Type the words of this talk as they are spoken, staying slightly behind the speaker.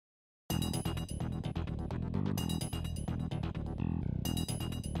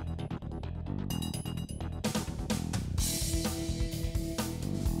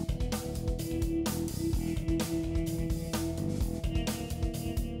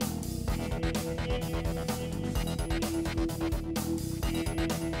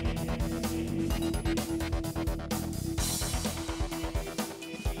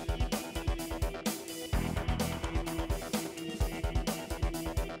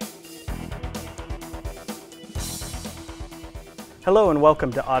Hello and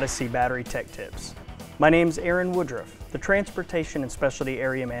welcome to ODYSSEY Battery Tech Tips. My name is Aaron Woodruff, the Transportation and Specialty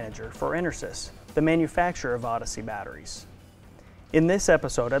Area Manager for ODYSSEY, the manufacturer of ODYSSEY batteries. In this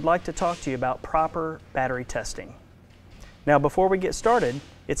episode, I'd like to talk to you about proper battery testing. Now, before we get started,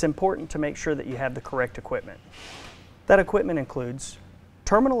 it's important to make sure that you have the correct equipment. That equipment includes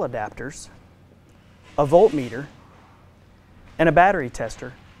terminal adapters, a voltmeter, and a battery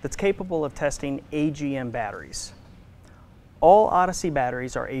tester that's capable of testing AGM batteries. All ODYSSEY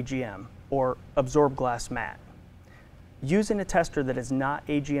batteries are AGM, or absorbed glass matte. Using a tester that is not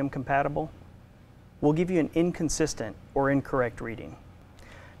AGM compatible will give you an inconsistent or incorrect reading.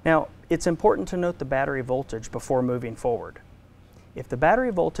 Now, it's important to note the battery voltage before moving forward. If the battery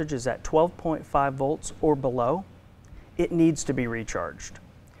voltage is at 12.5 volts or below, it needs to be recharged.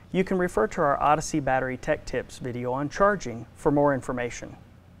 You can refer to our ODYSSEY Battery Tech Tips video on charging for more information.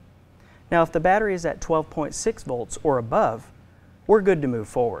 Now, if the battery is at 12.6 volts or above, we're good to move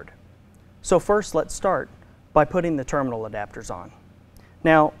forward. So first, let's start by putting the terminal adapters on.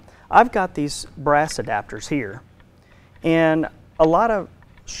 Now, I've got these brass adapters here, and a lot of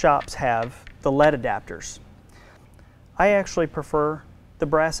shops have the lead adapters. I actually prefer the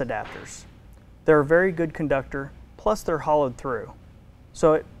brass adapters. They're a very good conductor, plus they're hollowed through,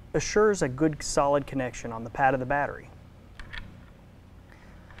 so it assures a good solid connection on the pad of the battery.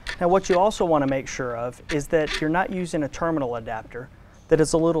 Now, what you also want to make sure of is that you're not using a terminal adapter that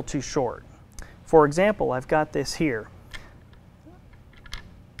is a little too short. For example, I've got this here.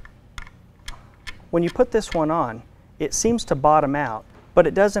 When you put this one on, it seems to bottom out, but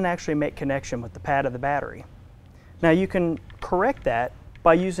it doesn't actually make connection with the pad of the battery. Now, you can correct that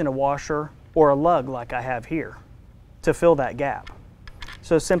by using a washer or a lug like I have here to fill that gap.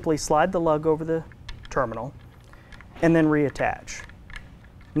 So simply slide the lug over the terminal and then reattach.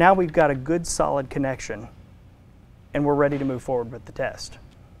 Now we've got a good solid connection and we're ready to move forward with the test.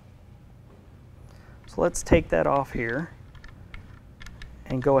 So let's take that off here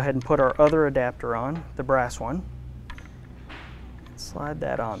and go ahead and put our other adapter on, the brass one. Slide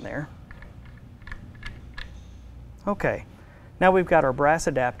that on there. Okay, now we've got our brass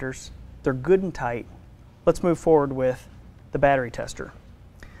adapters. They're good and tight. Let's move forward with the battery tester.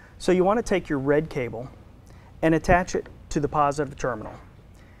 So you want to take your red cable and attach it to the positive terminal.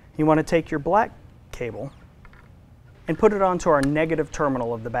 You want to take your black cable and put it onto our negative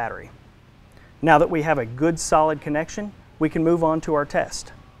terminal of the battery. Now that we have a good solid connection, we can move on to our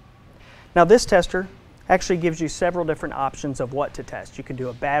test. Now, this tester actually gives you several different options of what to test. You can do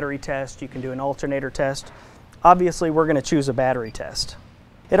a battery test, you can do an alternator test. Obviously, we're going to choose a battery test.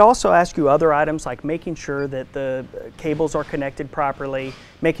 It also asks you other items like making sure that the cables are connected properly,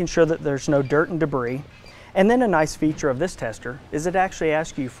 making sure that there's no dirt and debris. And then a nice feature of this tester is it actually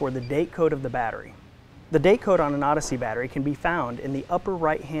asks you for the date code of the battery. The date code on an ODYSSEY battery can be found in the upper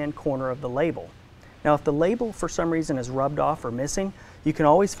right-hand corner of the label. Now, if the label for some reason is rubbed off or missing, you can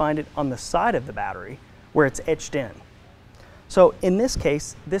always find it on the side of the battery where it's etched in. So in this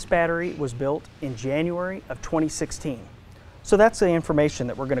case, this battery was built in January of 2016. So that's the information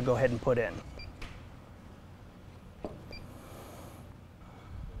that we're going to go ahead and put in.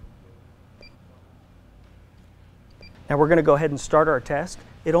 Now we're going to go ahead and start our test.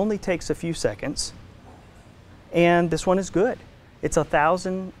 It only takes a few seconds, and this one is good. It's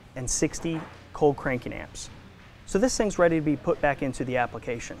 1,060 cold cranking amps. So this thing's ready to be put back into the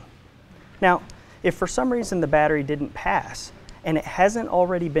application. Now, if for some reason the battery didn't pass and it hasn't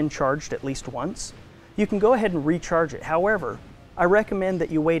already been charged at least once, you can go ahead and recharge it. However, I recommend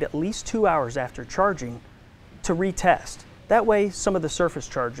that you wait at least 2 hours after charging to retest. That way, some of the surface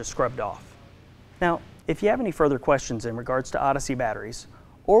charge is scrubbed off. Now, if you have any further questions in regards to ODYSSEY batteries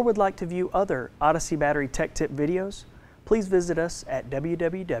or would like to view other ODYSSEY Battery Tech Tip videos, please visit us at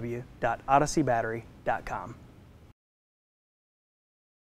www.odysseybattery.com.